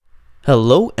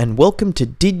Hello and welcome to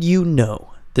Did You Know?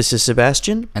 This is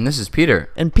Sebastian. And this is Peter.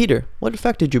 And Peter, what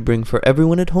fact did you bring for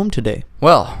everyone at home today?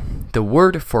 Well, the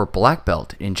word for black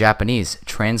belt in Japanese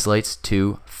translates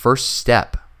to first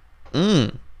step.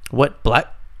 What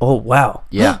black? Oh, wow.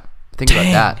 Yeah, think about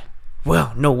that.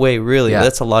 Wow, no way, really. Yeah.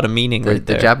 That's a lot of meaning right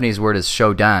The there. Japanese word is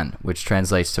shodan, which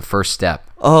translates to first step.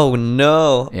 Oh,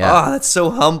 no. Yeah. Oh, that's so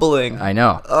humbling. I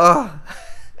know. Oh,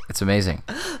 It's amazing.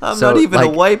 I'm not even a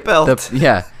white belt.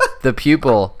 The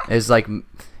pupil is like,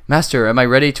 Master, am I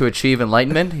ready to achieve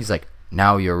enlightenment? He's like,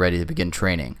 now you're ready to begin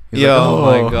training. He's like,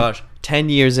 oh my gosh. 10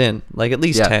 years in. Like at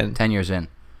least Yeah, 10. 10 years in.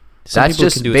 Some That's people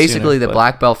just can do it basically sooner, the but-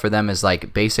 black belt for them is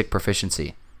like basic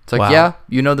proficiency. It's like, Wow. yeah,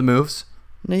 you know the moves.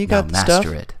 No, you Now got the stuff.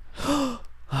 master it.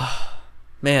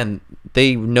 Man,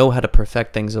 they know how to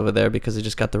perfect things over there because they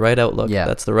just got the right outlook. Yeah.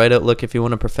 That's the right outlook if you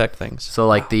want to perfect things. So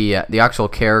like the actual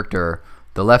character,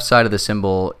 the left side of the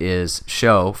symbol is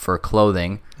sho for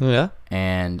clothing, Yeah?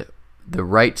 and the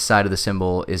right side of the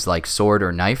symbol is like sword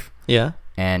or knife. Yeah?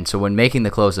 And so when making the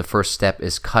clothes, the first step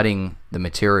is cutting the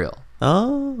material.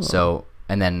 Oh. So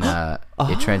and then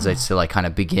it translates to like kind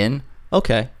of begin.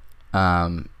 Okay.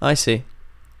 Um, I see.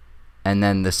 and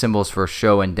then the symbols for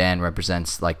sho and dan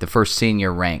represents like the first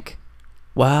senior rank.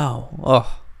 Wow.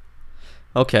 Oh.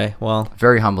 Okay, well,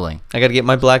 Very humbling. I got to get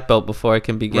my black belt before I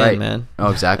can begin, Right. man.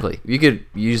 Oh, exactly. You could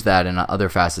use that in other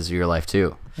facets of your life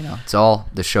too. You know, it's all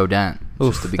the shodan. It's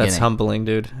Oof, just the beginning. that's humbling,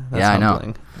 dude. That's Yeah, I know.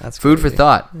 humbling. That's Food for crazy.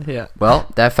 thought. Yeah. Well,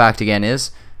 that fact again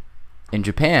is, in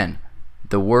Japan,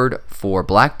 the word for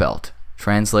black belt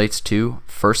translates to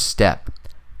first step.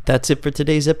 That's it for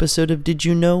today's episode of Did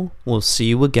You Know? We'll see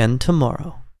you again tomorrow.